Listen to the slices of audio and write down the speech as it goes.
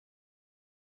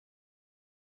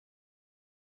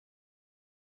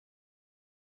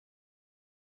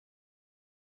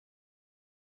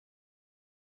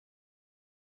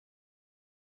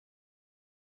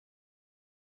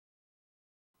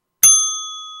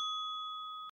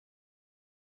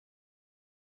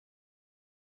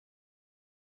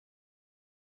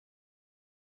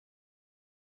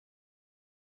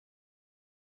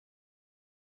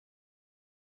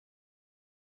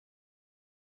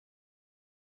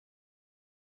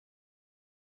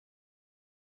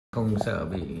Không sợ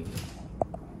bị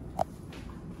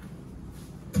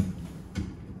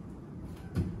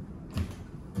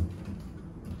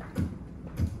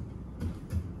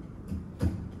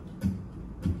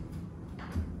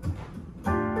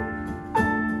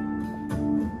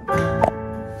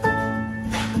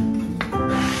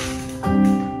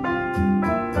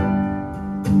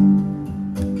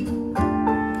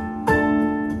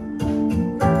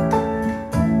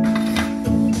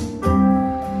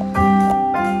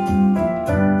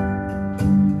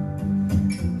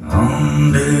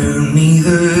underneath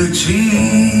the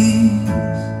trees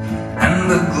and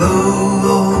the glow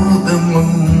of the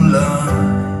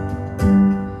moonlight,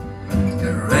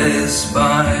 caressed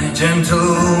by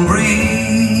gentle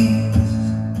breeze,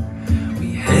 we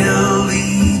held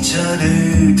each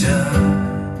other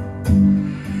tight,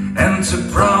 and to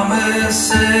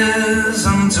promises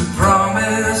unto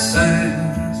promises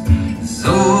is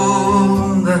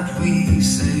all that we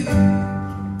say.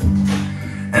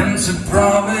 And to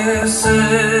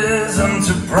promises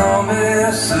unto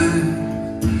promises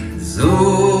is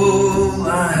all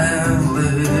I have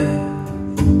left.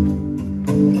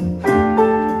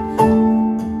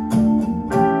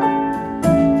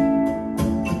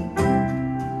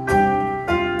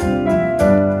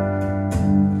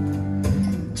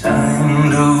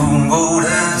 Time to vote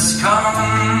has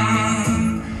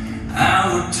come,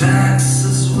 our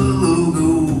taxes will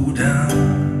go down.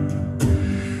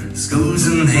 Schools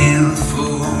and health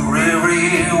for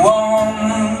everyone,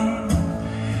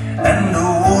 and the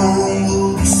world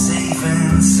will be safe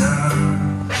and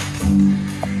sound.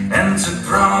 And to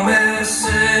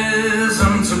promises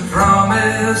unto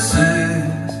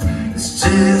promises is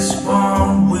just what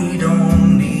we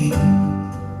don't need.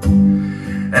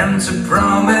 And to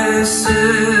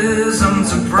promises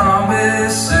unto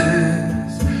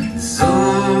promises is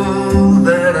all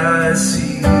that I see.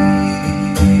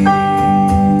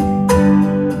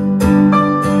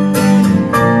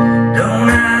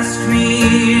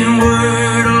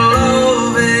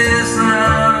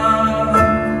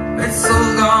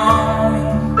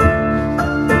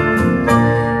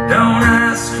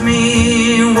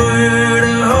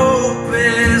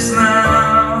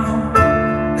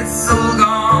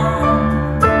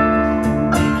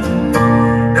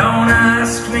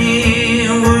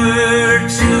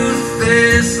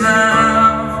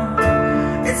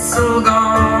 It's all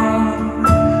gone,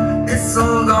 it's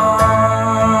all gone.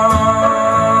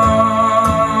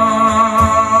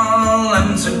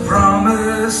 And to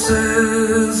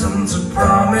promises unto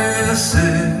promises,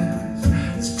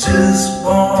 it's just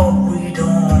what we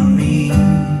don't need.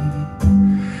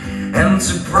 And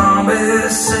to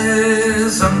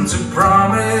promises unto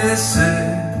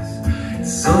promises,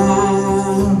 it's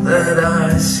all that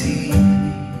I see.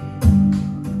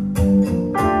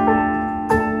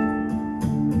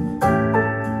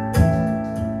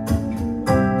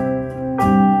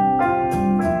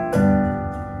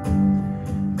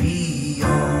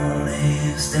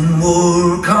 And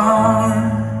work hard,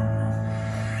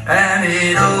 and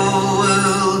it all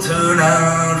will turn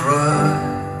out right.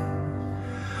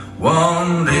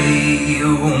 One day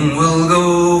you will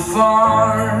go far.